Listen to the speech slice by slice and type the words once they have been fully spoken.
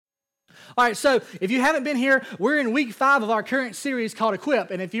All right, so if you haven't been here, we're in week 5 of our current series called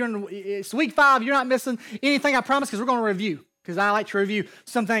Equip. And if it's week 5, you're not missing anything, I promise, because we're going to review. Because I like to review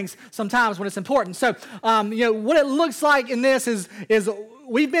some things sometimes when it's important. So, what it looks like in this is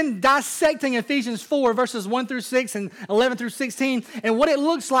we've been dissecting Ephesians 4, verses 1 through 6 and 11 through 16, and what it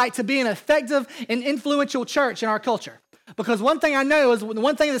looks like to be an effective and influential church in our culture. Because one thing I know is,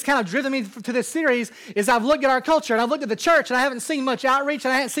 one thing that's kind of driven me to this series is I've looked at our culture and I've looked at the church and I haven't seen much outreach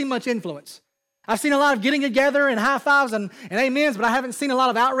and I haven't seen much influence. I've seen a lot of getting together and high fives and amens, but I haven't seen a lot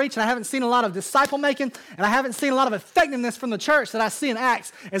of outreach and I haven't seen a lot of disciple making and I haven't seen a lot of effectiveness from the church that I see in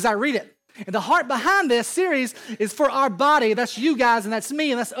Acts as I read it. And the heart behind this series is for our body, that's you guys and that's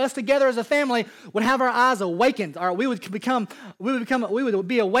me and that's us together as a family, would have our eyes awakened. We would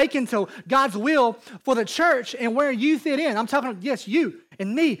be awakened to God's will for the church and where you fit in. I'm talking, yes, you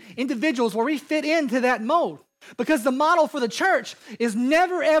and me, individuals, where we fit into that mold. Because the model for the church is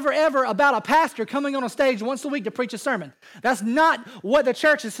never, ever, ever about a pastor coming on a stage once a week to preach a sermon. That's not what the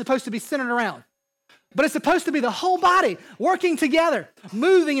church is supposed to be centered around. But it's supposed to be the whole body working together,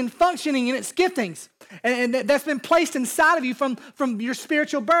 moving and functioning in its giftings. And that's been placed inside of you from your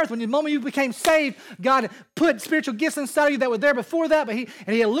spiritual birth. When the moment you became saved, God put spiritual gifts inside of you that were there before that, but He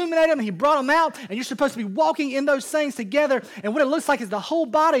illuminated them, He brought them out, and you're supposed to be walking in those things together. And what it looks like is the whole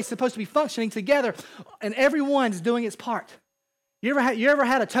body is supposed to be functioning together, and everyone's doing its part. You ever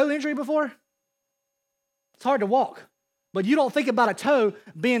had a toe injury before? It's hard to walk, but you don't think about a toe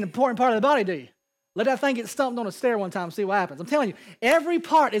being an important part of the body, do you? Let that thing get stumped on a stair one time and see what happens. I'm telling you, every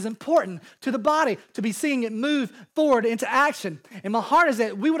part is important to the body to be seeing it move forward into action. And my heart is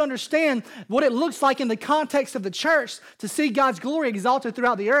that we would understand what it looks like in the context of the church to see God's glory exalted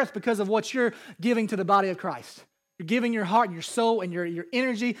throughout the earth because of what you're giving to the body of Christ. You're giving your heart and your soul and your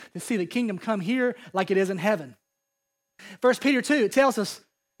energy to see the kingdom come here like it is in heaven. 1 Peter 2, it tells us,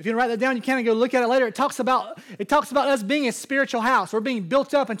 if you want to write that down, you can and go look at it later. It talks about us being a spiritual house. We're being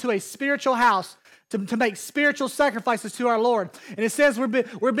built up into a spiritual house to make spiritual sacrifices to our Lord. And it says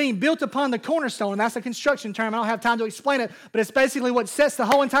we're being built upon the cornerstone. And that's a construction term. I don't have time to explain it, but it's basically what sets the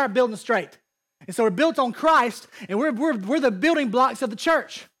whole entire building straight. And so we're built on Christ, and we're the building blocks of the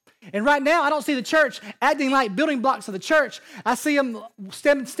church. And right now, I don't see the church acting like building blocks of the church. I see them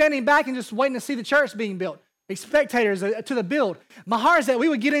standing back and just waiting to see the church being built. Spectators to the build. My heart is that we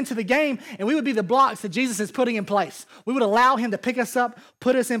would get into the game and we would be the blocks that Jesus is putting in place. We would allow Him to pick us up,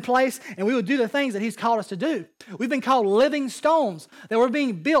 put us in place, and we would do the things that He's called us to do. We've been called living stones, that we're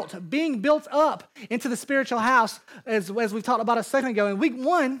being built up into the spiritual house as we talked about a second ago. In week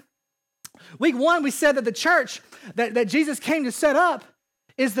one, we said that the church that Jesus came to set up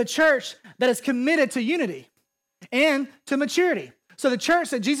is the church that is committed to unity and to maturity. So the church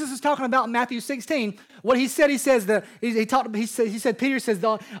that Jesus is talking about in Matthew 16, what he said, Peter says,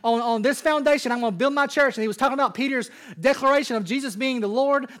 on this foundation, I'm going to build my church. And he was talking about Peter's declaration of Jesus being the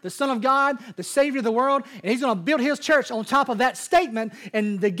Lord, the Son of God, the Savior of the world. And he's going to build his church on top of that statement,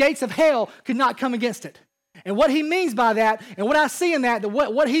 and the gates of hell could not come against it. And what he means by that, and what I see in that,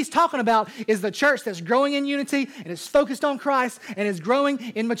 what he's talking about is the church that's growing in unity and is focused on Christ and is growing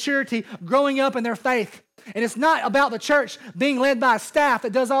in maturity, growing up in their faith. And it's not about the church being led by a staff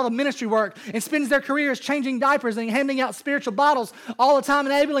that does all the ministry work and spends their careers changing diapers and handing out spiritual bottles all the time,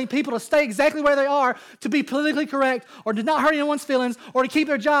 enabling people to stay exactly where they are, to be politically correct, or to not hurt anyone's feelings, or to keep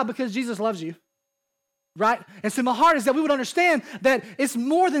their job because Jesus loves you. Right? And so my heart is that we would understand that it's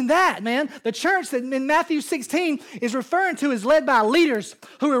more than that, man. The church that in Matthew 16 is referring to is led by leaders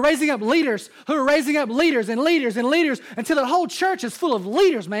who are raising up leaders, who are raising up leaders and leaders and leaders until the whole church is full of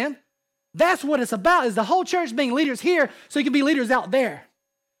leaders, man. That's what it's about, is the whole church being leaders here so you can be leaders out there.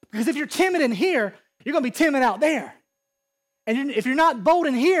 Because if you're timid in here, you're going to be timid out there. And if you're not bold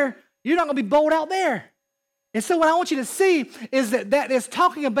in here, you're not going to be bold out there. And so what I want you to see is that it's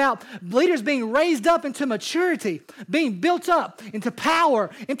talking about leaders being raised up into maturity, being built up into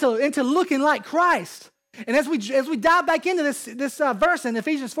power, into looking like Christ. And as we dive back into this verse in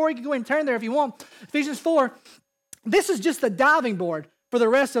Ephesians 4, you can go ahead and turn there if you want. Ephesians 4, this is just the diving board for the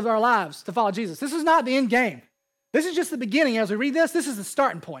rest of our lives to follow Jesus. This is not the end game. This is just the beginning. As we read this is the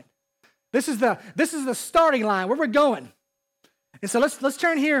starting point. This is the starting line, where we're going. And so let's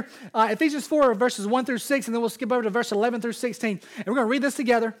turn here, Ephesians 4, verses 1 through 6, and then we'll skip over to verse 11 through 16. And we're going to read this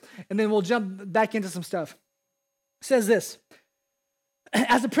together, and then we'll jump back into some stuff. It says this: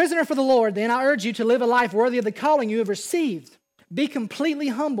 As a prisoner for the Lord, then I urge you to live a life worthy of the calling you have received. Be completely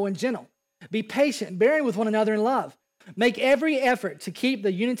humble and gentle. Be patient, bearing with one another in love. Make every effort to keep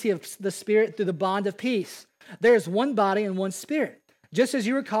the unity of the Spirit through the bond of peace. There is one body and one Spirit, just as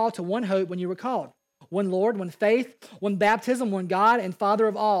you were called to one hope when you were called. one Lord, one faith, one baptism, one God and Father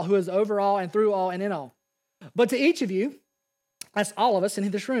of all, who is over all and through all and in all. But to each of you, that's all of us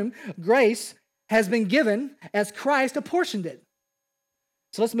in this room, grace has been given as Christ apportioned it.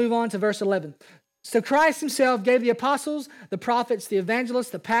 So let's move on to verse 11. So Christ himself gave the apostles, the prophets, the evangelists,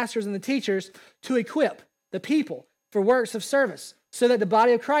 the pastors, and the teachers to equip the people for works of service, so that the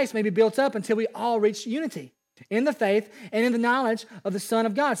body of Christ may be built up until we all reach unity in the faith and in the knowledge of the Son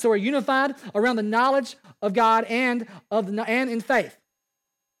of God. So we're unified around the knowledge of God and in faith.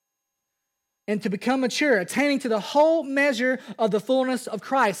 And to become mature, attaining to the whole measure of the fullness of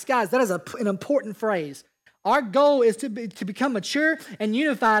Christ. Guys, that is an important phrase. Our goal is to become mature and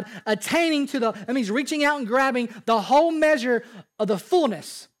unified, attaining to that means reaching out and grabbing the whole measure of the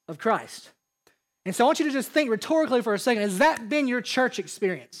fullness of Christ. And so I want you to just think rhetorically for a second, has that been your church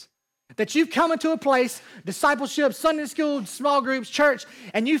experience? That you've come into a place, discipleship, Sunday school, small groups, church,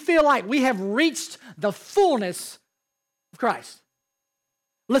 and you feel like we have reached the fullness of Christ.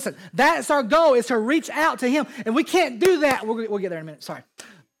 Listen, that's our goal, is to reach out to him. And we can't do that. We'll get there in a minute. Sorry.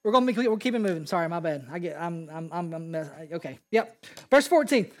 We're keeping moving. Sorry, my bad. Okay. Yep. Verse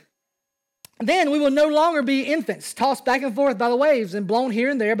 14. Then we will no longer be infants, tossed back and forth by the waves and blown here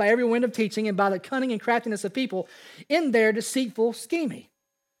and there by every wind of teaching and by the cunning and craftiness of people in their deceitful scheming.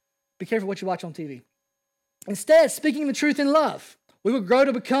 Be careful what you watch on TV. Instead, speaking the truth in love, we will grow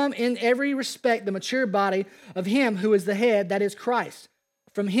to become in every respect the mature body of him who is the head, that is Christ.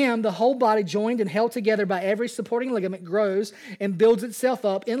 From him, the whole body, joined and held together by every supporting ligament, grows and builds itself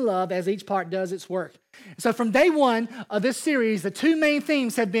up in love as each part does its work. So from day one of this series, the two main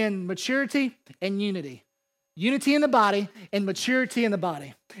themes have been maturity and unity. Unity in the body and maturity in the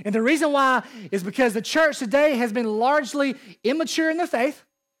body. And the reason why is because the church today has been largely immature in the faith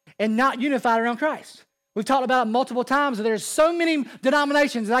and not unified around Christ. We've talked about it multiple times, that there's so many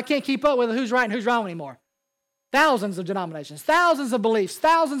denominations that I can't keep up with who's right and who's wrong anymore. Thousands of denominations, thousands of beliefs,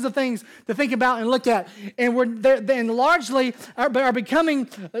 thousands of things to think about and look at. And they largely are becoming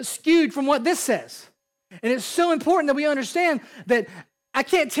skewed from what this says. And it's so important that we understand that I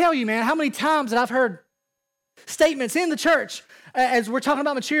can't tell you, man, how many times that I've heard statements in the church as we're talking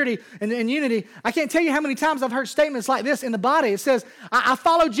about maturity and unity. I can't tell you how many times I've heard statements like this in the body. It says, I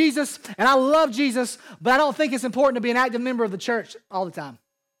follow Jesus and I love Jesus, but I don't think it's important to be an active member of the church all the time.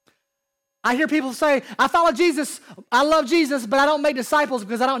 I hear people say, I follow Jesus, I love Jesus, but I don't make disciples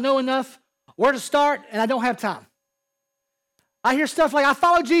because I don't know enough where to start and I don't have time. I hear stuff like, I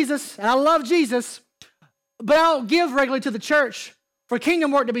follow Jesus and I love Jesus, but I don't give regularly to the church for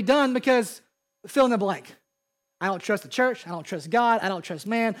kingdom work to be done because fill in the blank. I don't trust the church, I don't trust God, I don't trust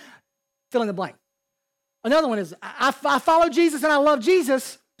man, fill in the blank. Another one is, I follow Jesus and I love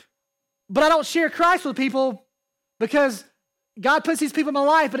Jesus, but I don't share Christ with people because God puts these people in my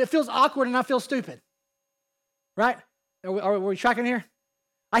life, but it feels awkward and I feel stupid. Right? Are we tracking here?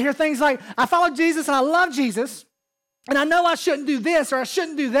 I hear things like, I follow Jesus and I love Jesus, and I know I shouldn't do this, or I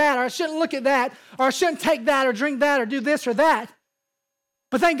shouldn't do that, or I shouldn't look at that, or I shouldn't take that, or drink that, or do this or that.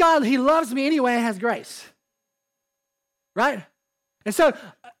 But thank God he loves me anyway and has grace. Right? And so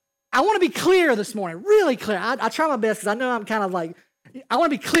I want to be clear this morning, really clear. I try my best because I know I'm kind of like, I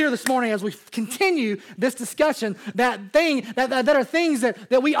want to be clear this morning as we continue this discussion that are things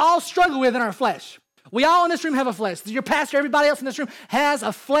that we all struggle with in our flesh. We all in this room have a flesh. Your pastor, everybody else in this room has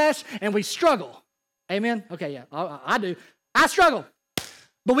a flesh, and we struggle. Amen? Okay, yeah, I do. I struggle.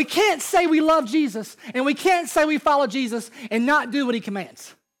 But we can't say we love Jesus, and we can't say we follow Jesus and not do what he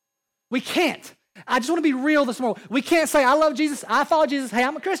commands. We can't. I just want to be real this morning. We can't say, I love Jesus, I follow Jesus, hey,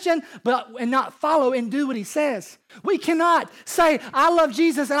 I'm a Christian, and not follow and do what he says. We cannot say, I love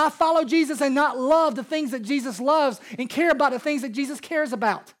Jesus and I follow Jesus and not love the things that Jesus loves and care about the things that Jesus cares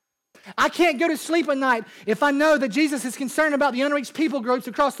about. I can't go to sleep at night if I know that Jesus is concerned about the unreached people groups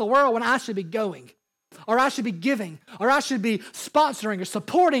across the world when I should be going, or I should be giving, or I should be sponsoring or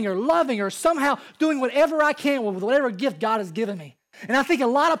supporting or loving or somehow doing whatever I can with whatever gift God has given me. And I think a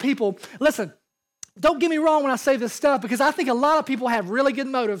lot of people, listen, don't get me wrong when I say this stuff, because I think a lot of people have really good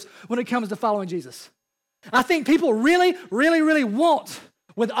motives when it comes to following Jesus. I think people really, really, really want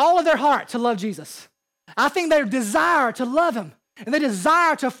with all of their heart to love Jesus. I think they desire to love him and they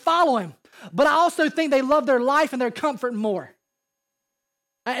desire to follow him. But I also think they love their life and their comfort more.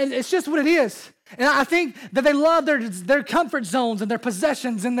 And it's just what it is. And I think that they love their comfort zones and their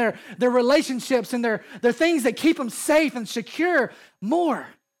possessions and their relationships and their things that keep them safe and secure more.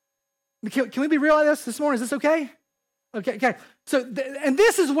 Can we be real at this morning? Is this okay? Okay. So, and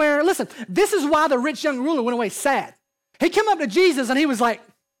this is where, listen, this is why the rich young ruler went away sad. He came up to Jesus and he was like,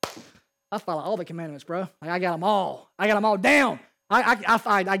 I follow all the commandments, bro. Like, I got them all. I got them all down.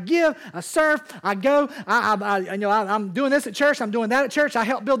 I give, I serve, I go, I'm doing this at church, I'm doing that at church, I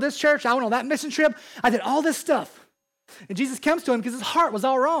helped build this church, I went on that mission trip, I did all this stuff. And Jesus comes to him because his heart was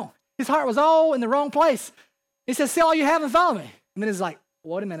all wrong. His heart was all in the wrong place. He says, sell all you have and follow me. And then he's like,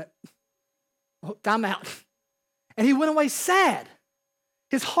 wait a minute, time out. And he went away sad.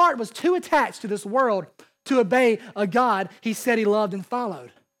 His heart was too attached to this world to obey a God he said he loved and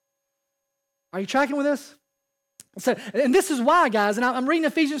followed. Are you tracking with this? So, and this is why, guys, and I'm reading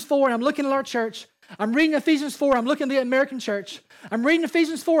Ephesians 4, and I'm looking at our church. I'm reading Ephesians 4, I'm looking at the American church. I'm reading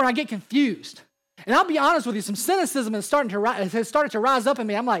Ephesians 4, and I get confused. And I'll be honest with you, some cynicism has started to rise up in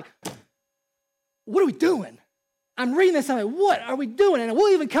me. I'm like, what are we doing? I'm reading this, and I'm like, what are we doing? And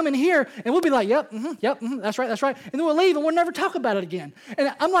we'll even come in here, and we'll be like, yep, that's right. And then we'll leave, and we'll never talk about it again.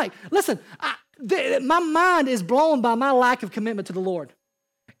 And I'm like, listen, my mind is blown by my lack of commitment to the Lord.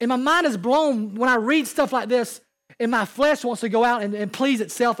 And my mind is blown when I read stuff like this, and my flesh wants to go out and please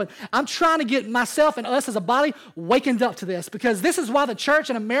itself. And I'm trying to get myself and us as a body wakened up to this, because this is why the church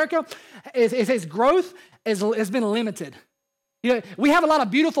in America, its growth has been limited. You know, we have a lot of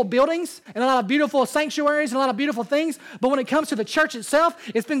beautiful buildings and a lot of beautiful sanctuaries and a lot of beautiful things, but when it comes to the church itself,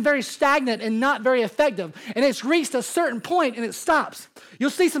 it's been very stagnant and not very effective. And it's reached a certain point and it stops. You'll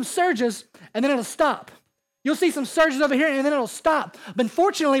see some surges and then it'll stop. You'll see some surges over here and then it'll stop. But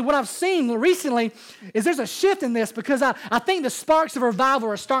unfortunately, what I've seen recently is there's a shift in this, because I think the sparks of revival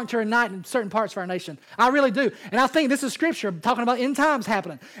are starting to ignite in certain parts of our nation. I really do. And I think this is scripture talking about end times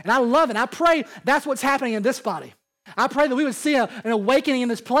happening. And I love it. I pray that's what's happening in this body. I pray that we would see an awakening in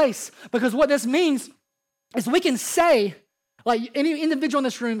this place, because what this means is we can say, like any individual in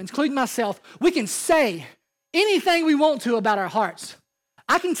this room, including myself, we can say anything we want to about our hearts.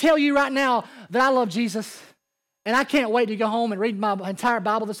 I can tell you right now that I love Jesus, and I can't wait to go home and read my entire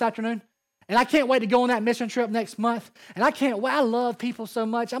Bible this afternoon, and I can't wait to go on that mission trip next month, and I can't wait. I love people so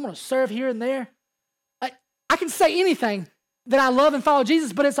much. I'm going to serve here and there. I can say anything that I love and follow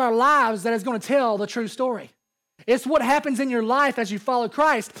Jesus, but it's our lives that is going to tell the true story. It's what happens in your life as you follow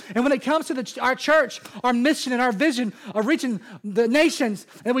Christ. And when it comes to our church, our mission and our vision of reaching the nations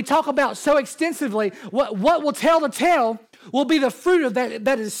that we talk about so extensively, what will tell the tale will be the fruit of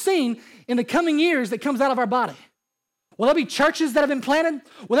that is seen in the coming years that comes out of our body. Will there be churches that have been planted?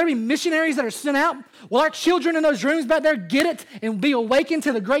 Will there be missionaries that are sent out? Will our children in those rooms back there get it and be awakened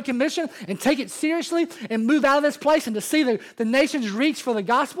to the Great Commission and take it seriously and move out of this place and to see the nations reach for the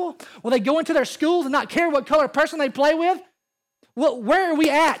gospel? Will they go into their schools and not care what color person they play with? Well, where are we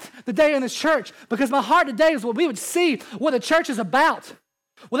at today in this church? Because my heart today is what we would see what the church is about.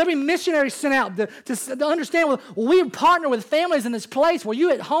 Will there be missionaries sent out to understand? Will we partner with families in this place where you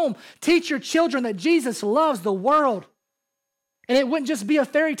at home teach your children that Jesus loves the world? And it wouldn't just be a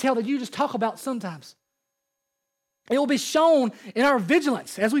fairy tale that you just talk about sometimes. It will be shown in our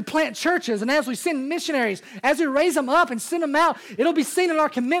vigilance as we plant churches and as we send missionaries, as we raise them up and send them out. It'll be seen in our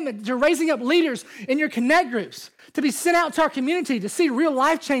commitment to raising up leaders in your connect groups, to be sent out to our community to see real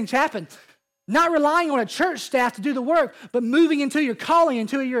life change happen. Not relying on a church staff to do the work, but moving into your calling,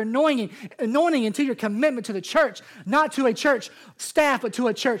 into your anointing, into your commitment to the church, not to a church staff, but to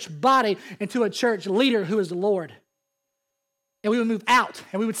a church body and to a church leader who is the Lord. And we would move out,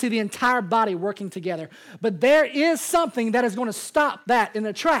 and we would see the entire body working together. But there is something that is going to stop that in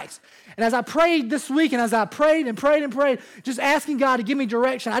the tracks. And as I prayed this week, and as I prayed and prayed and prayed, just asking God to give me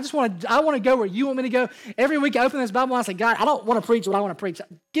direction, I want to go where you want me to go. Every week I open this Bible and I say, God, I don't want to preach what I want to preach.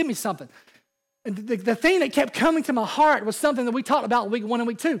 Give me something. And the thing that kept coming to my heart was something that we talked about week 1 and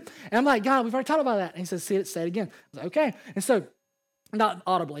week 2. And I'm like, God, we've already talked about that. And he says, say it again. I was like, okay. And so, not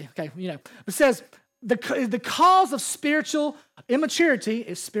audibly, okay, but it says, the cause of spiritual immaturity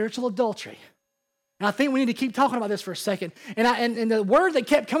is spiritual adultery. And I think we need to keep talking about this for a second. And the word that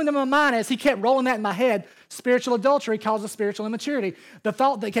kept coming to my mind as he kept rolling that in my head, spiritual adultery causes spiritual immaturity. The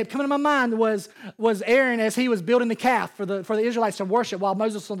thought that kept coming to my mind was Aaron as he was building the calf for the Israelites to worship while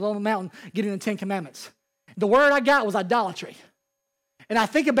Moses was on the mountain getting the 10 Commandments. The word I got was idolatry. And I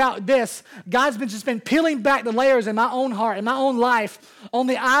think about this, God's just been peeling back the layers in my own heart, in my own life, on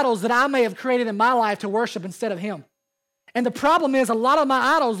the idols that I may have created in my life to worship instead of him. And the problem is a lot of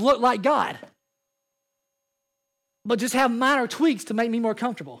my idols look like God, but just have minor tweaks to make me more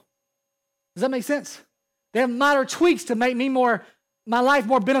comfortable. Does that make sense? They have minor tweaks to make me my life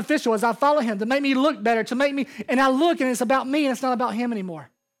more beneficial as I follow him, to make me look better, and I look and it's about me and it's not about him anymore.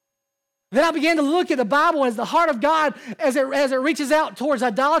 Then I began to look at the Bible as the heart of God as it reaches out towards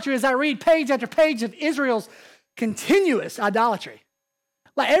idolatry, as I read page after page of Israel's continuous idolatry.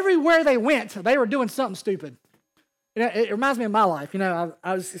 Like everywhere they went, they were doing something stupid. It reminds me of my life.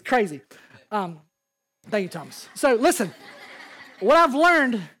 It's crazy. Thank you, Thomas. So listen, what I've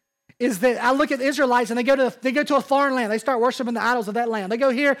learned is that I look at the Israelites and they go to a foreign land. They start worshiping the idols of that land. They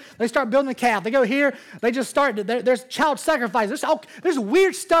go here, they start building a calf. They go here, they just start, there's child sacrifice. There's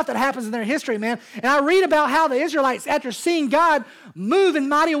weird stuff that happens in their history, man. And I read about how the Israelites, after seeing God move in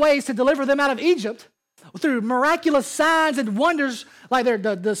mighty ways to deliver them out of Egypt, through miraculous signs and wonders, like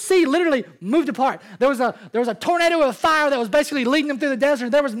the sea literally moved apart. There was a tornado of fire that was basically leading them through the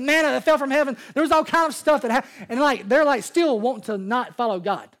desert. There was manna that fell from heaven. There was all kind of stuff that happened. And they're still wanting to not follow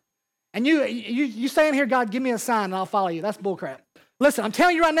God. And you saying here, God, give me a sign and I'll follow you. That's bullcrap. Listen, I'm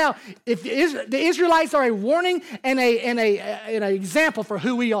telling you right now, if the Israelites are a warning and an example for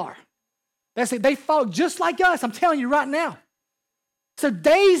who we are. That's it. They follow just like us. I'm telling you right now. So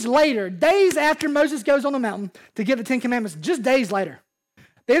days after Moses goes on the mountain to give the 10 Commandments, just days later,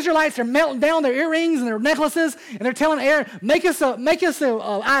 the Israelites are melting down their earrings and their necklaces, and they're telling Aaron, make us an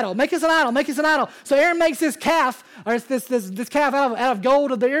idol. So Aaron makes this calf, or this calf out of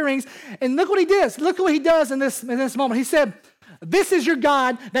gold of the earrings, and look what he does. Look what he does in this moment. He said, this is your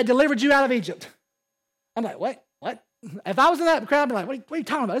God that delivered you out of Egypt. I'm like, what? If I was in that crowd, I'd be like, what are you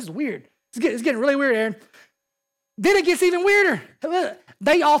talking about? This is weird. It's getting really weird, Aaron. Then it gets even weirder.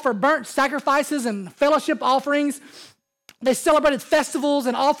 They offer burnt sacrifices and fellowship offerings. They celebrated festivals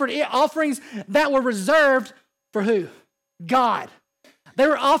and offered offerings that were reserved for who? God. They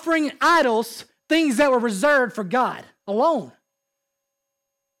were offering idols things that were reserved for God alone.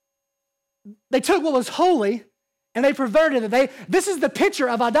 They took what was holy and they perverted it. This is the picture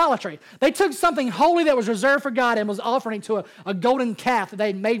of idolatry. They took something holy that was reserved for God and was offering it to a golden calf that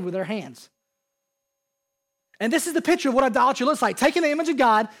they made with their hands. And this is the picture of what idolatry looks like, taking the image of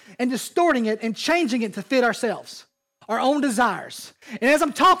God and distorting it and changing it to fit ourselves, our own desires. And as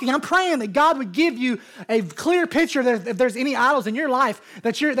I'm talking, I'm praying that God would give you a clear picture that if there's any idols in your life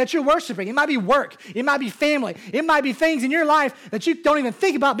that you're worshiping. It might be work. It might be family. It might be things in your life that you don't even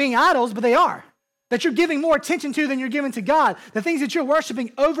think about being idols, but they are. That you're giving more attention to than you're giving to God. The things that you're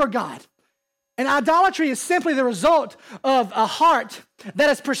worshiping over God. And idolatry is simply the result of a heart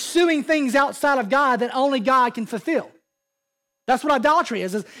that is pursuing things outside of God that only God can fulfill. That's what idolatry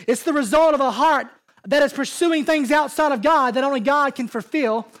is. It's the result of a heart that is pursuing things outside of God that only God can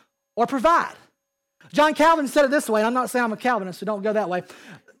fulfill or provide. John Calvin said it this way, and I'm not saying I'm a Calvinist, so don't go that way.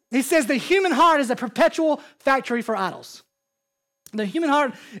 He says the human heart is a perpetual factory for idols. The human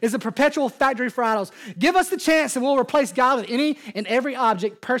heart is a perpetual factory for idols. Give us the chance and we'll replace God with any and every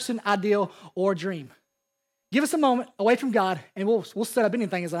object, person, ideal, or dream. Give us a moment away from God and we'll set up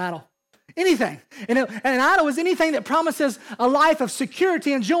anything as an idol. Anything. And an idol is anything that promises a life of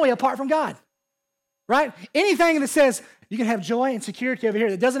security and joy apart from God. Right? Anything that says you can have joy and security over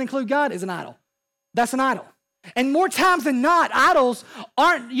here that doesn't include God is an idol. That's an idol. And more times than not, idols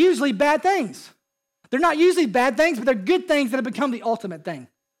aren't usually bad things. They're not usually bad things, but they're good things that have become the ultimate thing,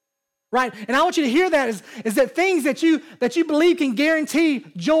 right? And I want you to hear that is that things that you believe can guarantee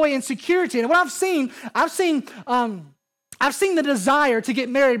joy and security. And what I've seen the desire to get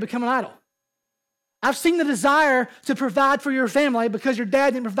married become an idol. I've seen the desire to provide for your family because your dad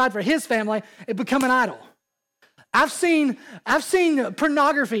didn't provide for his family, it become an idol. I've seen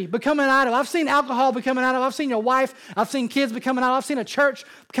pornography become an idol. I've seen alcohol become an idol. I've seen your wife. I've seen kids become an idol. I've seen a church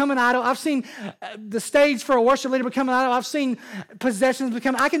become an idol. I've seen the stage for a worship leader become an idol. I've seen possessions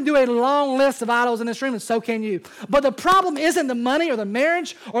become. I can do a long list of idols in this room, and so can you. But the problem isn't the money or the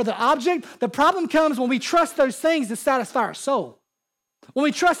marriage or the object. The problem comes when we trust those things to satisfy our soul. When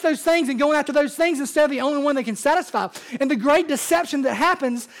we trust those things and going after those things instead of the only one that can satisfy. And the great deception that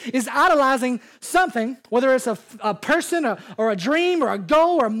happens is idolizing something, whether it's a person or a dream or a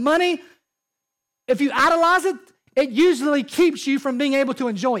goal or money. If you idolize it, it usually keeps you from being able to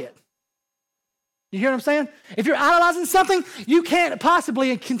enjoy it. You hear what I'm saying? If you're idolizing something, you can't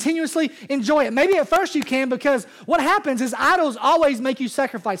possibly and continuously enjoy it. Maybe at first you can, because what happens is idols always make you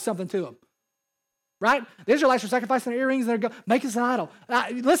sacrifice something to them. Right? The Israelites were sacrificing their earrings and make us an idol.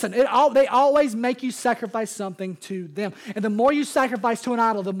 Listen, they always make you sacrifice something to them. And the more you sacrifice to an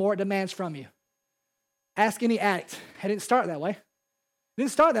idol, the more it demands from you. Ask any addict. It didn't start that way.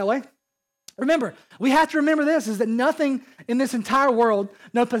 Remember, we have to remember this, is that nothing in this entire world,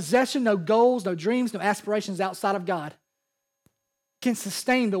 no possession, no goals, no dreams, no aspirations outside of God can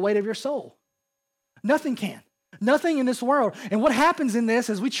sustain the weight of your soul. Nothing can. Nothing in this world. And what happens in this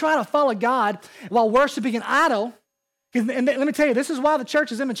is we try to follow God while worshiping an idol. And let me tell you, this is why the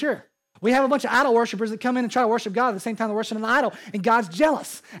church is immature. We have a bunch of idol worshipers that come in and try to worship God at the same time they're worshiping an idol, and God's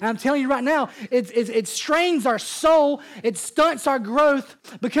jealous. And I'm telling you right now, it strains our soul, it stunts our growth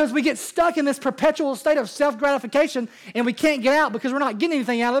because we get stuck in this perpetual state of self-gratification and we can't get out because we're not getting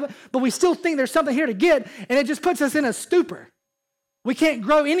anything out of it, but we still think there's something here to get, and it just puts us in a stupor. We can't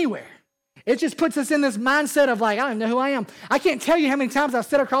grow anywhere. It just puts us in this mindset of like, I don't even know who I am. I can't tell you how many times I've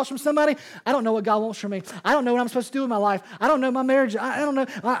sat across from somebody. I don't know what God wants from me. I don't know what I'm supposed to do with my life. I don't know my marriage. I don't know.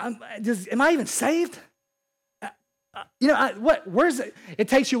 Am I even saved? Where's it? It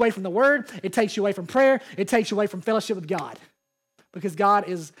takes you away from the word. It takes you away from prayer. It takes you away from fellowship with God. Because God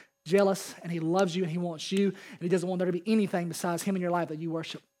is jealous and he loves you and he wants you and he doesn't want there to be anything besides him in your life that you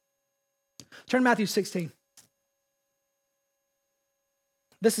worship. Turn to Matthew 16.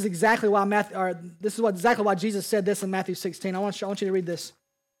 This is exactly why exactly why Jesus said this in Matthew 16. I want you to read this.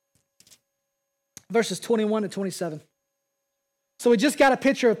 Verses 21 to 27. So we just got a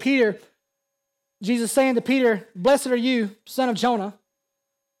picture of Peter. Jesus saying to Peter, "Blessed are you, son of Jonah,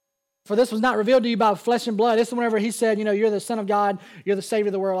 for this was not revealed to you by flesh and blood." This is whenever he said, you're the Son of God, you're the Savior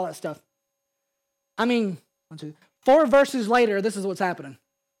of the world, all that stuff. 4 verses later, this is what's happening.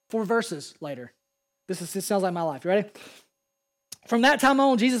 4 verses later. This sounds like my life. You ready? From that time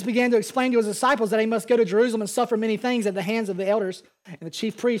on, Jesus began to explain to his disciples that he must go to Jerusalem and suffer many things at the hands of the elders and the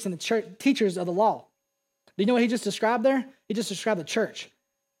chief priests and the teachers of the law. Do you know what he just described there? He just described the church.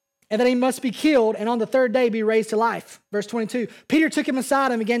 And that he must be killed and on the 3rd day be raised to life. Verse 22, Peter took him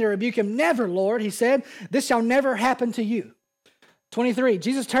aside and began to rebuke him. "Never, Lord," he said, "this shall never happen to you." 23,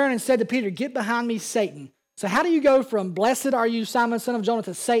 Jesus turned and said to Peter, "Get behind me, Satan." So how do you go from "Blessed are you, Simon, son of Jonah,"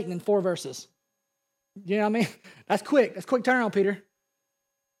 to Satan in 4 verses? You know what I mean? That's quick. That's quick turnaround, Peter.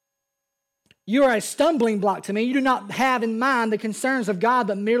 "You are a stumbling block to me. You do not have in mind the concerns of God,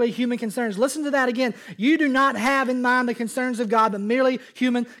 but merely human concerns." Listen to that again. You do not have in mind the concerns of God, but merely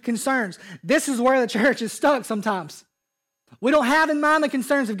human concerns. This is where the church is stuck sometimes. We don't have in mind the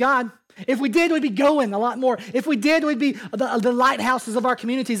concerns of God. If we did, we'd be going a lot more. If we did, we'd be the lighthouses of our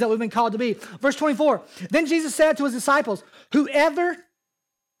communities that we've been called to be. Verse 24, then Jesus said to his disciples, Whoever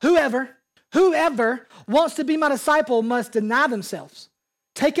wants to be my disciple must deny themselves,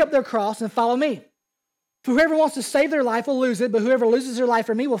 take up their cross and follow me. For whoever wants to save their life will lose it, but whoever loses their life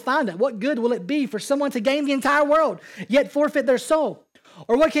for me will find it. What good will it be for someone to gain the entire world, yet forfeit their soul?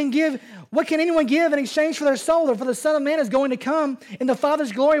 Or what can anyone give in exchange for their soul? For the Son of Man is going to come in the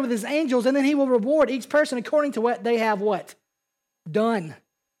Father's glory with his angels, and then he will reward each person according to what they have what? Done.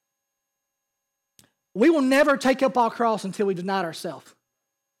 We will never take up our cross until we deny ourselves.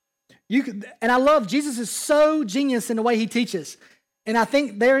 And I love, Jesus is so genius in the way he teaches. And I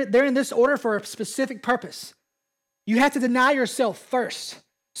think they're in this order for a specific purpose. You have to deny yourself first.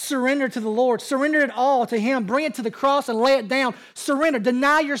 Surrender to the Lord. Surrender it all to him. Bring it to the cross and lay it down. Surrender.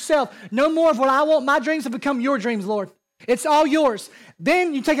 Deny yourself. No more of what I want. My dreams have become your dreams, Lord. It's all yours.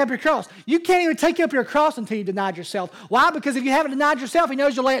 Then you take up your cross. You can't even take up your cross until you denied yourself. Why? Because if you haven't denied yourself, he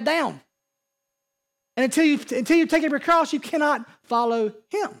knows you'll lay it down. And until you take up your cross, you cannot follow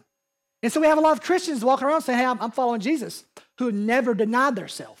him. And so we have a lot of Christians walking around saying, "Hey, I'm following Jesus," who have never denied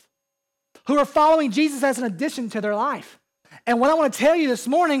themselves, who are following Jesus as an addition to their life. And what I want to tell you this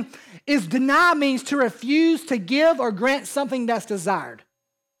morning is deny means to refuse to give or grant something that's desired.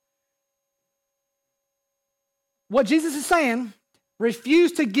 What Jesus is saying,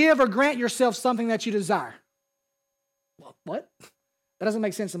 refuse to give or grant yourself something that you desire. What? That doesn't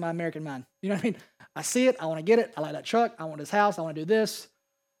make sense in my American mind. You know what I mean? I see it. I want to get it. I like that truck. I want this house. I want to do this.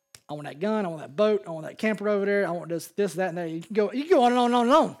 I want that gun. I want that boat. I want that camper over there. I want this, that, and that. You can go on and on and on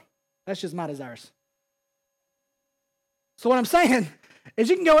and on. That's just my desires. So what I'm saying is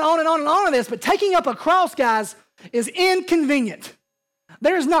you can go on and on and on with this, but taking up a cross, guys, is inconvenient.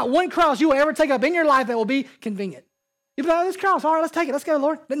 There is not one cross you will ever take up in your life that will be convenient. You'll be like, "Oh, this cross, all right, let's take it. Let's go,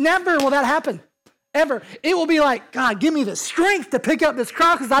 Lord." But never will that happen, ever. It will be like, "God, give me the strength to pick up this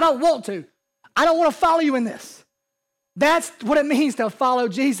cross because I don't want to. I don't want to follow you in this." That's what it means to follow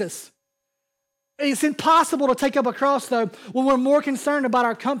Jesus. It's impossible to take up a cross, though, when we're more concerned about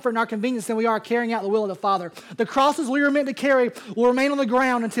our comfort and our convenience than we are carrying out the will of the Father. The crosses we were meant to carry will remain on the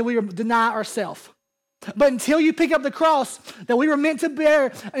ground until we deny ourselves. But until you pick up the cross that we were meant to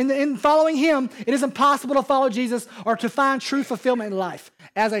bear in following him, it is impossible to follow Jesus or to find true fulfillment in life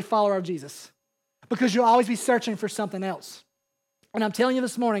as a follower of Jesus, because you'll always be searching for something else. And I'm telling you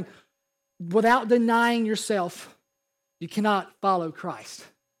this morning, without denying yourself, you cannot follow Christ.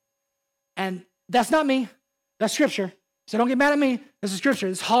 And that's not me. That's Scripture. So don't get mad at me. This is Scripture.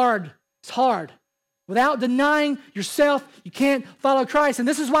 It's hard. It's hard. Without denying yourself, you can't follow Christ. And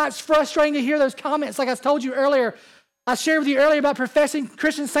this is why it's frustrating to hear those comments. Like I told you earlier, I shared with you earlier about professing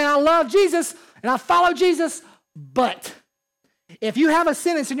Christians saying, "I love Jesus and I follow Jesus, but..." If you have a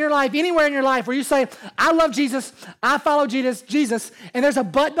sentence in your life, anywhere in your life, where you say, "I love Jesus, I follow Jesus," and there's a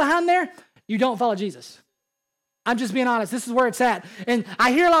but behind there, you don't follow Jesus. I'm just being honest. This is where it's at. And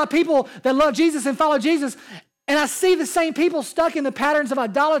I hear a lot of people that love Jesus and follow Jesus, And I see the same people stuck in the patterns of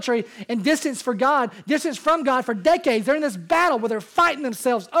idolatry and distance from God for decades. They're in this battle where they're fighting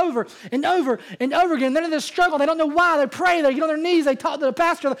themselves over and over and over again. They're in this struggle. They don't know why. They pray. They get on their knees. They talk to the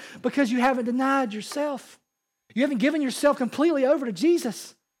pastor because you haven't denied yourself. You haven't given yourself completely over to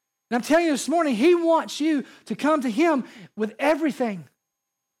Jesus. And I'm telling you this morning, he wants you to come to him with everything.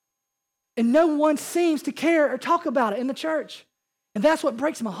 And no one seems to care or talk about it in the church. And that's what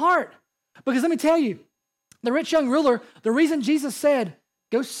breaks my heart. Because let me tell you, the rich young ruler, the reason Jesus said,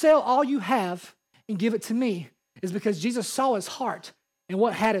 go sell all you have and give it to me, is because Jesus saw his heart and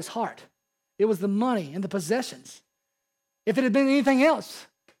what had his heart. It was the money and the possessions. If it had been anything else,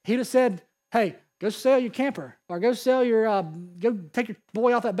 he'd have said, hey, go sell your camper, or go sell your, go take your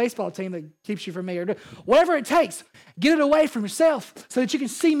boy off that baseball team that keeps you from me, or whatever it takes. Get it away from yourself so that you can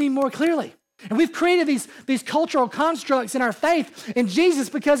see me more clearly. And we've created these cultural constructs in our faith in Jesus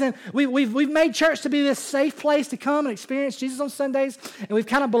because we've made church to be this safe place to come and experience Jesus on Sundays, and we've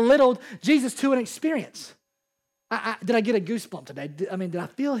kind of belittled Jesus to an experience. Did I get a goosebump today? Did I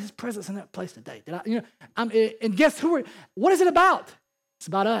feel his presence in that place today? And guess what is it about? It's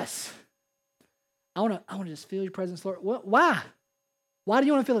about us. I want to just feel your presence, Lord. Why? Why do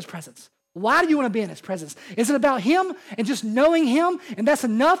you want to feel his presence? Why do you want to be in his presence? Is it about him and just knowing him and that's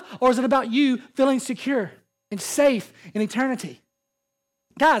enough? Or is it about you feeling secure and safe in eternity?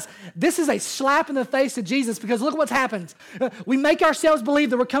 Guys, this is a slap in the face to Jesus because look what's happened. We make ourselves believe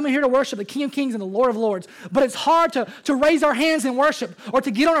that we're coming here to worship the King of Kings and the Lord of Lords, but it's hard to raise our hands in worship or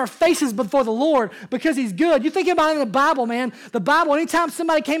to get on our faces before the Lord because he's good. You think about it in the Bible, man. The Bible, anytime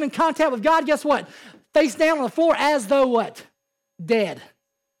somebody came in contact with God, guess what? Face down on the floor as though what? Dead.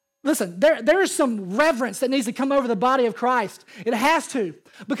 Listen, there is some reverence that needs to come over the body of Christ. It has to.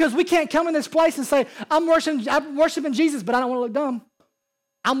 Because we can't come in this place and say, I'm worshiping Jesus, but I don't want to look dumb.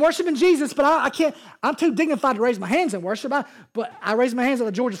 I'm worshiping Jesus, but I can't. I'm too dignified to raise my hands in worship. But I raise my hands at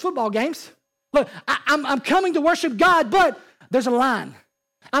the Georgia football games. Look, I'm coming to worship God, but there's a line.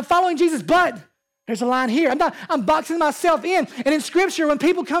 I'm following Jesus, but there's a line here. I'm boxing myself in. And in Scripture, when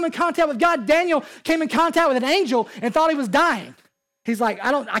people come in contact with God, Daniel came in contact with an angel and thought he was dying. He's like,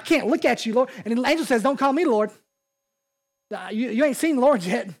 I can't look at you, Lord. And the angel says, don't call me Lord. You ain't seen the Lord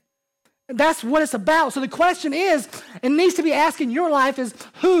yet. And that's what it's about. So the question is, and needs to be asked in your life is,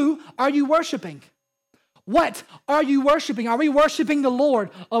 who are you worshiping? What are you worshiping? Are we worshiping the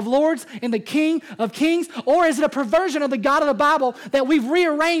Lord of Lords and the King of Kings? Or is it a perversion of the God of the Bible that we've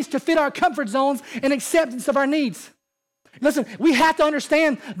rearranged to fit our comfort zones and acceptance of our needs? Listen, we have to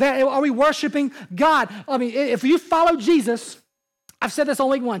understand that are we worshiping God? If you follow Jesus, I've said this on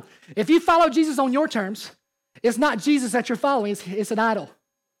week 1. If you follow Jesus on your terms, it's not Jesus that you're following, it's an idol.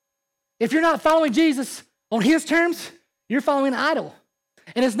 If you're not following Jesus on his terms, you're following an idol.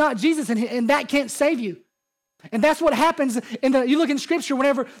 And it's not Jesus, and that can't save you. And that's what happens you look in Scripture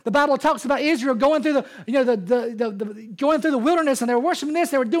whenever the Bible talks about Israel going through going through the wilderness, and they were worshiping this,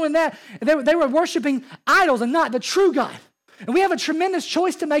 they were doing that, and they were worshiping idols and not the true God. And we have a tremendous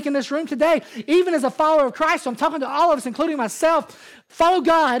choice to make in this room today, even as a follower of Christ. So I'm talking to all of us, including myself. Follow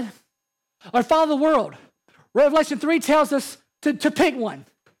God or follow the world. Revelation 3 tells us to pick one.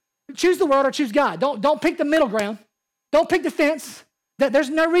 Choose the world or choose God. Don't pick the middle ground. Don't pick the fence. There's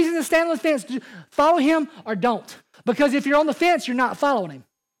no reason to stand on the fence. Follow him or don't. Because if you're on the fence, you're not following him.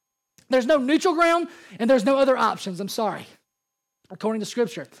 There's no neutral ground and there's no other options. I'm sorry. According to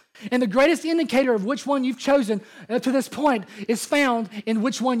Scripture. And the greatest indicator of which one you've chosen to this point is found in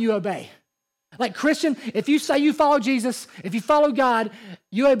which one you obey. Like Christian, if you say you follow Jesus, if you follow God,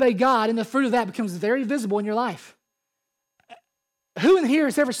 you obey God, and the fruit of that becomes very visible in your life. Who in here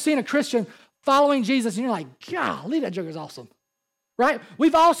has ever seen a Christian following Jesus and you're like, golly, that joker's awesome, right?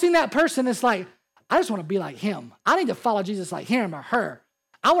 We've all seen that person that's like, I just want to be like him. I need to follow Jesus like him or her.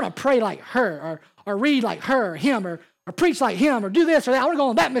 I want to pray like her or read like her or him or preach like him or do this or that. I want to go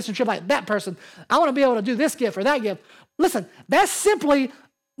on that mission trip like that person. I want to be able to do this gift or that gift. Listen, that's simply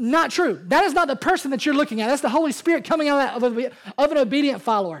not true. That is not the person that you're looking at. That's the Holy Spirit coming out of an obedient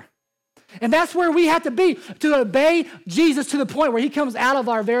follower. And that's where we have to be, to obey Jesus to the point where he comes out of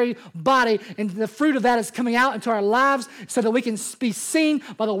our very body, and the fruit of that is coming out into our lives so that we can be seen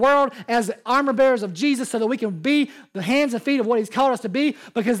by the world as armor bearers of Jesus, so that we can be the hands and feet of what he's called us to be,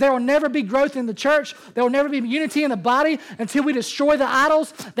 because there will never be growth in the church. There will never be unity in the body until we destroy the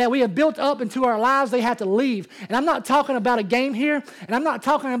idols that we have built up into our lives. They have to leave. And I'm not talking about a game here, and I'm not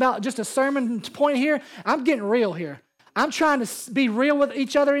talking about just a sermon point here. I'm getting real here. I'm trying to be real with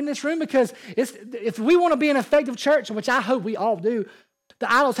each other in this room, because if we want to be an effective church, which I hope we all do, the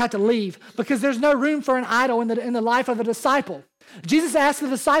idols have to leave, because there's no room for an idol in the life of a disciple. Jesus asked the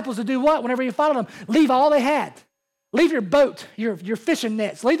disciples to do what whenever he followed them? Leave all they had. Leave your boat, your fishing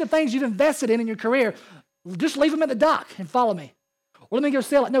nets. Leave the things you've invested in your career. Just leave them at the dock and follow me. Or let me go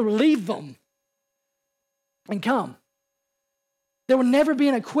sell it. No, leave them and come. There will never be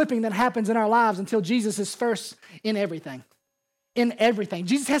an equipping that happens in our lives until Jesus is first in everything. In everything.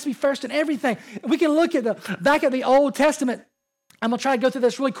 Jesus has to be first in everything. We can look at back at the Old Testament. I'm going to try to go through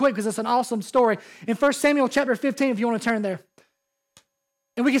this really quick because it's an awesome story. In 1 Samuel chapter 15, if you want to turn there.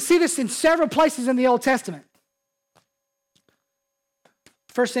 And we can see this in several places in the Old Testament.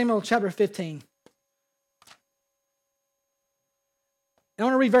 1 Samuel chapter 15. I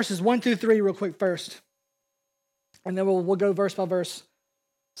want to read verses 1 through 3 real quick first. And then we'll go verse by verse.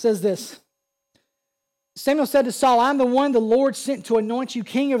 It says this. Samuel said to Saul, I'm the one the Lord sent to anoint you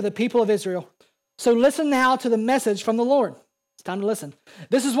king over the people of Israel. So listen now to the message from the Lord. It's time to listen.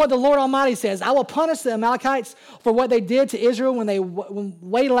 This is what the Lord Almighty says. I will punish the Amalekites for what they did to Israel when they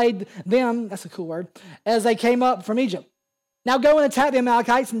waylaid them, that's a cool word, as they came up from Egypt. Now go and attack the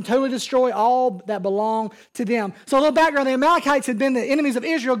Amalekites and totally destroy all that belong to them. So a little background, the Amalekites had been the enemies of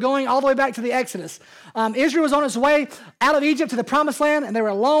Israel going all the way back to the Exodus. Israel was on its way out of Egypt to the promised land, and they were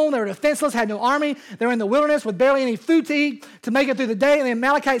alone, they were defenseless, had no army. They were in the wilderness with barely any food to eat to make it through the day, and the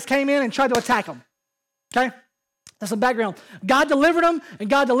Amalekites came in and tried to attack them. Okay? That's the background. God delivered them,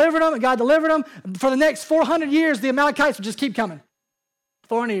 and God delivered them, and God delivered them. For the next 400 years, the Amalekites would just keep coming.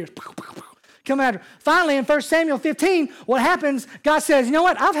 400 years. Come after. Finally, in 1 Samuel 15, what happens, God says, you know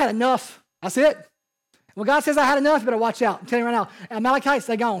what? I've had enough. That's it. When God says I had enough, you better watch out. I'm telling you right now, Amalekites,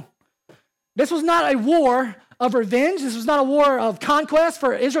 they're gone. This was not a war of revenge. This was not a war of conquest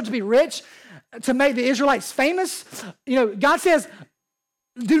for Israel to be rich, to make the Israelites famous. You know, God says,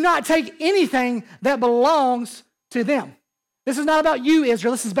 do not take anything that belongs to them. This is not about you,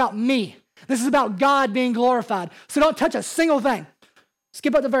 Israel. This is about me. This is about God being glorified. So don't touch a single thing.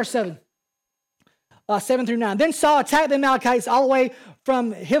 Skip up to verse 7. 7 through 9. Then Saul attacked the Amalekites all the way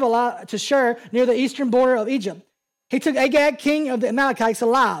from Havilah to Shur, near the eastern border of Egypt. He took Agag, king of the Amalekites,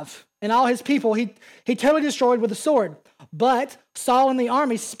 alive, and all his people he totally destroyed with a sword. But Saul and the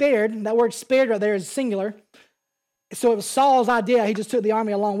army spared. That word spared right there is singular. So it was Saul's idea. He just took the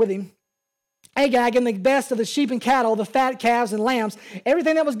army along with him. Agag and the best of the sheep and cattle, the fat calves and lambs,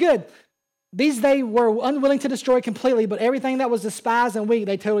 everything that was good. These they were unwilling to destroy completely, but everything that was despised and weak,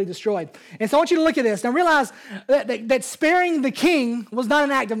 they totally destroyed. And so I want you to look at this. Now realize that sparing the king was not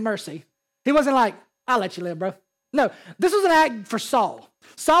an act of mercy. He wasn't like, I'll let you live, bro. No, this was an act for Saul.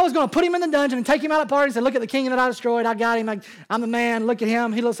 Saul was going to put him in the dungeon and take him out at parties and say, look at the king that I destroyed. I got him. I'm the man. Look at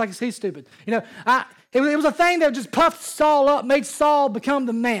him. He looks like he's stupid. You know, it was a thing that just puffed Saul up, made Saul become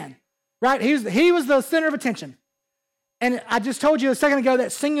the man, right? He was the center of attention. And I just told you a second ago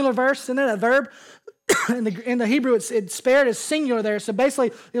that singular verse, and then that verb, in the Hebrew, it's spared as singular there. So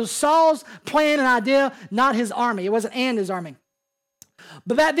basically, it was Saul's plan and idea, not his army. It wasn't and his army.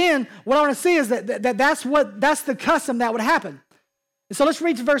 But back then, what I want to see is that's the custom that would happen. And so let's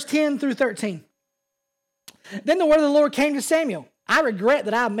read to verse 10 through 13. Then the word of the Lord came to Samuel. I regret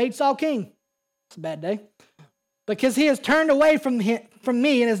that I have made Saul king. It's a bad day. Because he has turned away from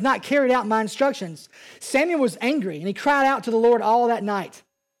me and has not carried out my instructions. Samuel was angry, and he cried out to the Lord all that night.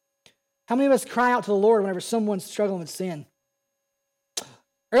 How many of us cry out to the Lord whenever someone's struggling with sin?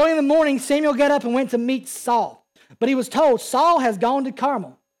 Early in the morning, Samuel got up and went to meet Saul. But he was told, Saul has gone to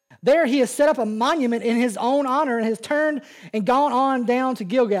Carmel. There he has set up a monument in his own honor and has turned and gone on down to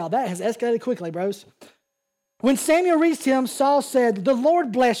Gilgal. That has escalated quickly, bros. When Samuel reached him, Saul said, the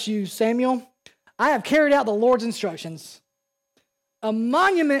Lord bless you, Samuel. I have carried out the Lord's instructions. A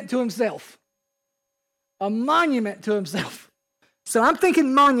monument to himself. A monument to himself. So I'm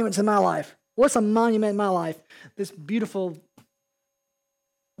thinking monuments in my life. What's a monument in my life? This beautiful,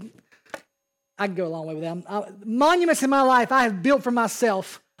 I can go a long way with that. Monuments in my life I have built for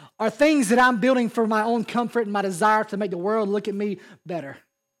myself are things that I'm building for my own comfort and my desire to make the world look at me better.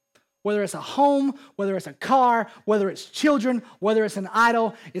 Whether it's a home, whether it's a car, whether it's children, whether it's an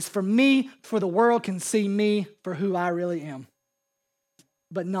idol, it's for me, for the world can see me for who I really am.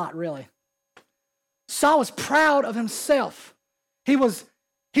 But not really. Saul was proud of himself. He was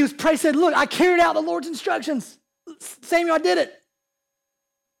proud. He said, look, I carried out the Lord's instructions. Samuel, I did it.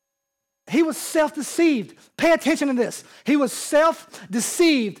 He was self-deceived. Pay attention to this. He was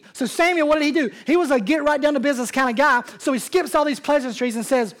self-deceived. So Samuel, what did he do? He was a get right down to business kind of guy. So he skips all these pleasantries and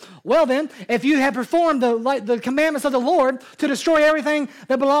says, well then, if you have performed the commandments of the Lord to destroy everything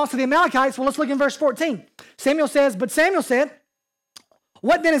that belongs to the Amalekites, well, let's look in verse 14. Samuel says, but Samuel said,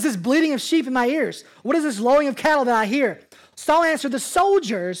 what then is this bleating of sheep in my ears? What is this lowing of cattle that I hear? Saul answered, the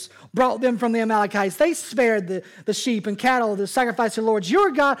soldiers brought them from the Amalekites. They spared the sheep and cattle, the sacrifice to the Lord your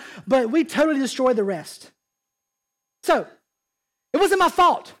God, but we totally destroyed the rest. So, it wasn't my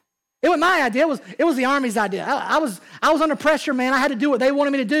fault. It wasn't my idea. It was the army's idea. I was under pressure, man. I had to do what they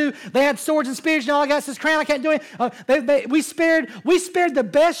wanted me to do. They had swords and spears, and all I got is this crown. I can't do it. We spared the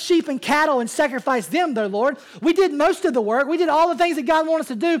best sheep and cattle and sacrificed them, though, Lord. We did most of the work. We did all the things that God wanted us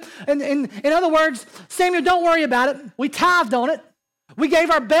to do. And in other words, Samuel, don't worry about it. We tithed on it. We gave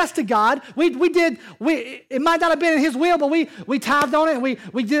our best to God. It might not have been in His will, but we tithed on it, and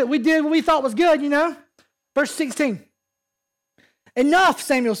we did what we thought was good, you know. Verse 16. Enough,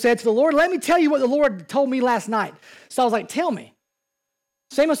 Samuel said to the Lord. Let me tell you what the Lord told me last night. So I was like, tell me.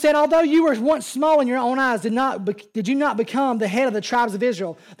 Samuel said, although you were once small in your own eyes, did you not become the head of the tribes of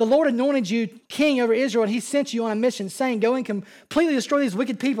Israel? The Lord anointed you king over Israel, and He sent you on a mission, saying, go and completely destroy these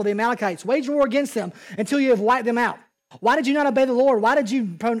wicked people, the Amalekites. Wage war against them until you have wiped them out. Why did you not obey the Lord? Why did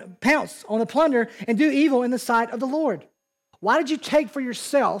you pounce on the plunder and do evil in the sight of the Lord? Why did you take for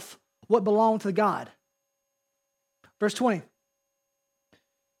yourself what belonged to God? Verse 20.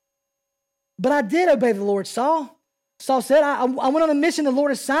 But I did obey the Lord, Saul. Saul said, I went on a mission the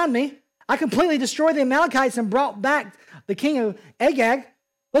Lord assigned me. I completely destroyed the Amalekites and brought back the king of Agag.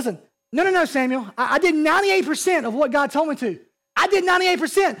 Listen, no, Samuel. I did 98% of what God told me to. I did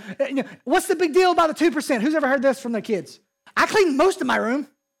 98%. What's the big deal about the 2%? Who's ever heard this from their kids? I cleaned most of my room.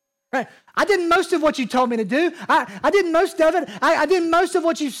 Right? I did most of what you told me to do. I did most of it. I did most of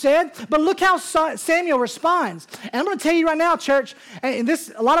what you said. But look how Samuel responds. And I'm going to tell you right now, church, and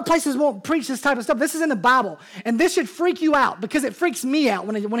a lot of places won't preach this type of stuff. This is in the Bible. And this should freak you out because it freaks me out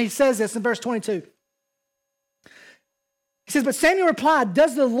when he says this in verse 22. He says, but Samuel replied,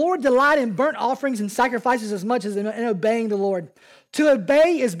 does the Lord delight in burnt offerings and sacrifices as much as in obeying the Lord? To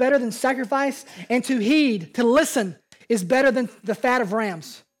obey is better than sacrifice, and to heed, to listen, is better than the fat of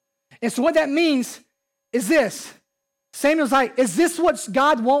rams. And so what that means is this. Samuel's like, is this what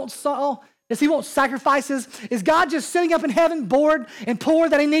God wants, Saul? Does He want sacrifices? Is God just sitting up in heaven bored and poor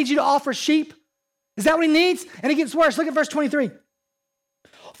that He needs you to offer sheep? Is that what He needs? And it gets worse. Look at verse 23.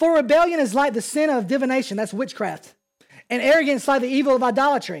 For rebellion is like the sin of divination, that's witchcraft, and arrogance like the evil of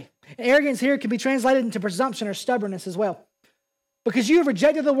idolatry. And arrogance here can be translated into presumption or stubbornness as well. Because you have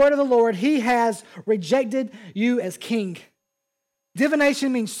rejected the word of the Lord, He has rejected you as king.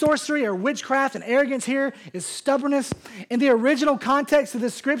 Divination means sorcery or witchcraft, and arrogance here is stubbornness. In the original context of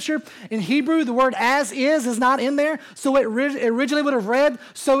this scripture, in Hebrew, the word as is not in there, so it originally would have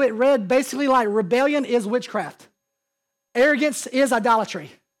read basically like rebellion is witchcraft. Arrogance is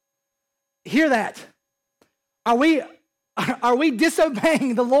idolatry. Hear that. Are we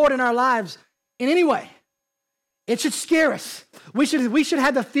disobeying the Lord in our lives in any way? It should scare us. We should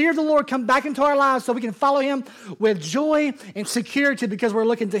have the fear of the Lord come back into our lives so we can follow Him with joy and security because we're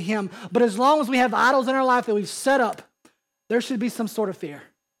looking to Him. But as long as we have idols in our life that we've set up, there should be some sort of fear.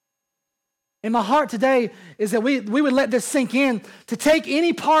 And my heart today is that we would let this sink in. To take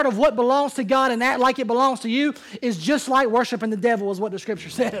any part of what belongs to God and act like it belongs to you is just like worshiping the devil, is what the scripture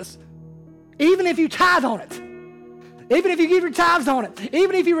says. Even if you tithe on it. Even if you give your tithes on it,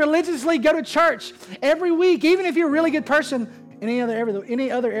 even if you religiously go to church every week, even if you're a really good person in any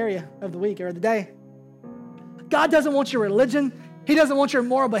other area of the week or the day, God doesn't want your religion. He doesn't want your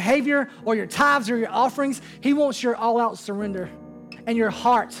moral behavior or your tithes or your offerings. He wants your all-out surrender and your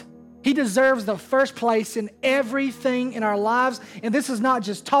heart. He deserves the first place in everything in our lives. And this is not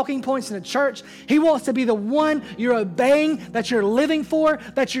just talking points in the church. He wants to be the one you're obeying, that you're living for,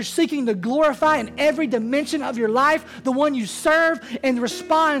 that you're seeking to glorify in every dimension of your life, the one you serve and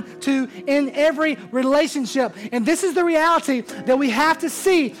respond to in every relationship. And this is the reality that we have to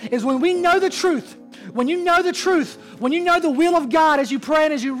see, is when we know the truth, when you know the truth, when you know the will of God as you pray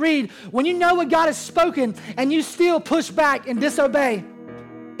and as you read, when you know what God has spoken and you still push back and disobey,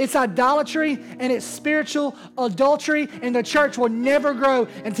 it's idolatry and it's spiritual adultery, and the church will never grow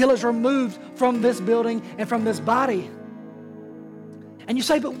until it's removed from this building and from this body. And you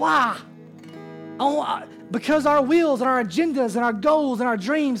say, but why? Oh, because our wills and our agendas and our goals and our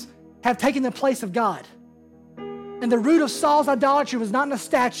dreams have taken the place of God. And the root of Saul's idolatry was not in a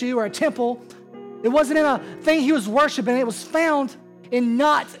statue or a temple. It wasn't in a thing he was worshiping. It was found in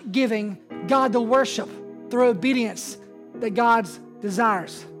not giving God the worship through obedience that God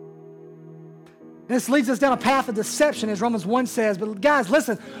desires. And this leads us down a path of deception, as Romans 1 says. But guys,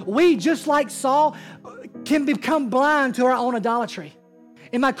 listen, we, just like Saul, can become blind to our own idolatry.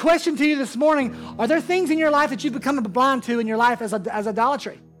 And my question to you this morning, are there things in your life that you've become blind to in your life as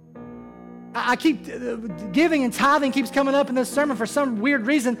idolatry? I keep giving and tithing keeps coming up in this sermon for some weird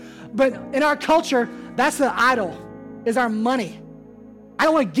reason, but in our culture, that's the idol. is our money. I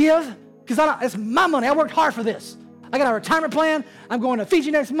don't want to give because it's my money. I worked hard for this. I got a retirement plan. I'm going to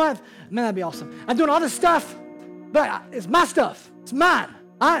Fiji next month. Man, that'd be awesome. I'm doing all this stuff, but it's my stuff. It's mine.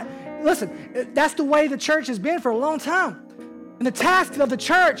 Listen, that's the way the church has been for a long time. And the task of the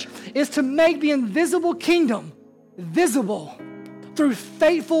church is to make the invisible kingdom visible through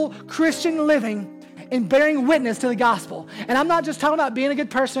faithful Christian living and bearing witness to the gospel. And I'm not just talking about being a good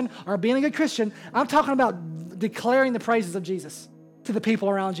person or being a good Christian. I'm talking about declaring the praises of Jesus to the people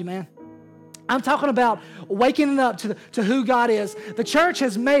around you, man. I'm talking about waking up to who God is. The church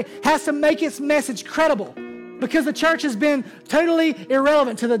has to make its message credible because the church has been totally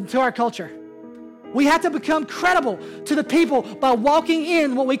irrelevant to our culture. We have to become credible to the people by walking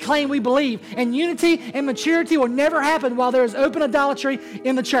in what we claim we believe. And unity and maturity will never happen while there is open idolatry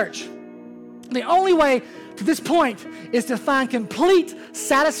in the church. The only way to this point is to find complete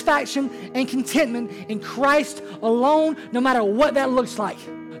satisfaction and contentment in Christ alone, no matter what that looks like.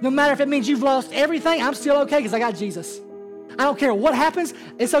 No matter if it means you've lost everything, I'm still okay because I got Jesus. I don't care what happens,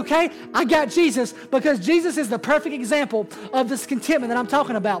 it's okay. I got Jesus because Jesus is the perfect example of this contentment that I'm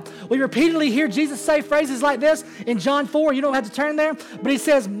talking about. We repeatedly hear Jesus say phrases like this in John 4. You don't have to turn there, but he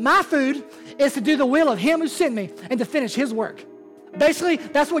says, my food is to do the will of him who sent me and to finish his work. Basically,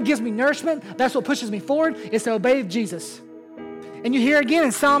 that's what gives me nourishment. That's what pushes me forward, is to obey Jesus. And you hear again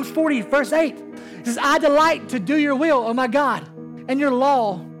in Psalms 40, verse 8. It says, I delight to do your will, oh my God, and your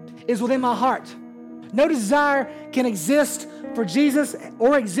law is within my heart. No desire can exist for Jesus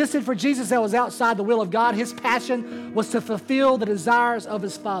or existed for Jesus that was outside the will of God. His passion was to fulfill the desires of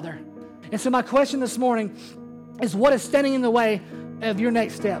his Father. And so my question this morning is, what is standing in the way of your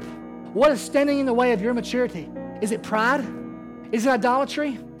next step? What is standing in the way of your maturity? Is it pride? Is it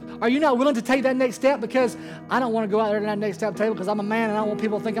idolatry? Are you not willing to take that next step? Because I don't want to go out there to that next step table because I'm a man and I don't want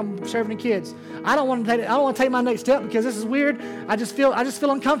people to think I'm serving the kids. I don't want to take my next step because this is weird. I just feel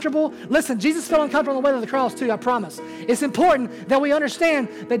uncomfortable. Listen, Jesus felt uncomfortable on the way to the cross too, I promise. It's important that we understand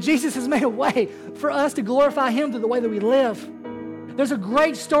that Jesus has made a way for us to glorify him through the way that we live. There's a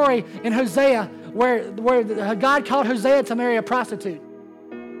great story in Hosea where God called Hosea to marry a prostitute.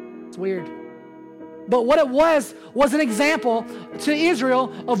 It's weird. But what it was an example to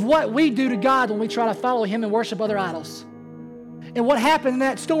Israel of what we do to God when we try to follow him and worship other idols. And what happened in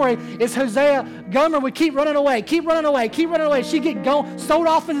that story is Gomer would keep running away. She'd get sold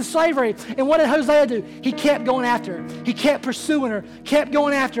off into slavery. And what did Hosea do? He kept going after her. He kept pursuing her, kept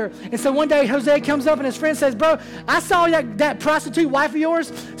going after her. And so one day Hosea comes up and his friend says, bro, I saw that prostitute wife of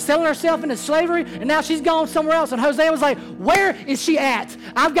yours selling herself into slavery, and now she's gone somewhere else. And Hosea was like, where is she at?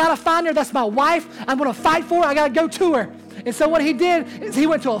 I've got to find her. That's my wife. I'm going to fight for her. I got to go to her. And so what he did is he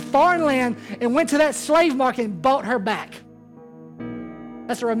went to a foreign land and went to that slave market and bought her back.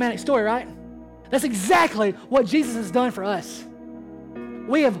 That's a romantic story, right? That's exactly what Jesus has done for us.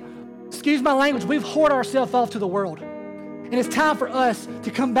 We have, excuse my language, we've whored ourselves off to the world. And it's time for us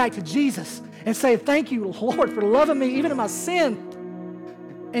to come back to Jesus and say, thank you, Lord, for loving me even in my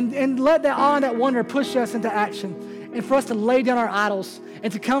sin. And let that awe and that wonder push us into action. And for us to lay down our idols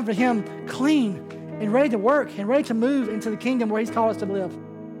and to come to him clean and ready to work and ready to move into the kingdom where he's called us to live.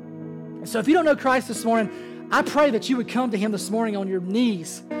 And so if you don't know Christ this morning, I pray that you would come to him this morning on your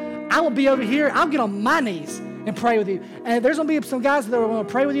knees. I will be over here. I'll get on my knees and pray with you. And there's going to be some guys that are going to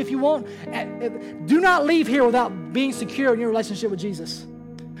pray with you if you want. Do not leave here without being secure in your relationship with Jesus.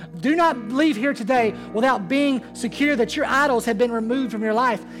 Do not leave here today without being secure that your idols have been removed from your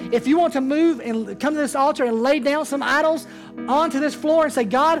life. If you want to move and come to this altar and lay down some idols onto this floor and say,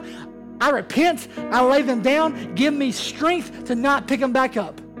 God, I repent. I lay them down. Give me strength to not pick them back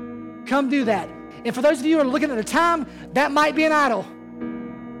up. Come do that. And for those of you who are looking at the time, that might be an idol.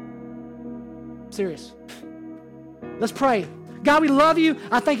 Serious. Let's pray. God, we love you.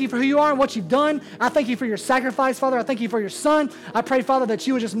 I thank you for who you are and what you've done. I thank you for your sacrifice, Father. I thank you for your son. I pray, Father, that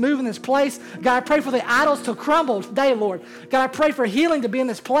you would just move in this place. God, I pray for the idols to crumble today, Lord. God, I pray for healing to be in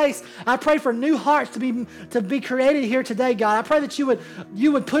this place. I pray for new hearts to be created here today, God. I pray that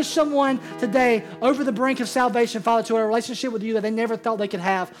you would push someone today over the brink of salvation, Father, to a relationship with you that they never thought they could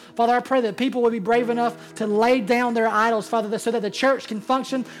have. Father, I pray that people would be brave enough to lay down their idols, Father, so that the church can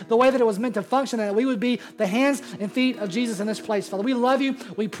function the way that it was meant to function, and that we would be the hands and feet of Jesus in this place. Father, we love you,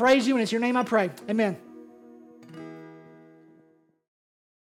 we praise you, and it's your name I pray. Amen.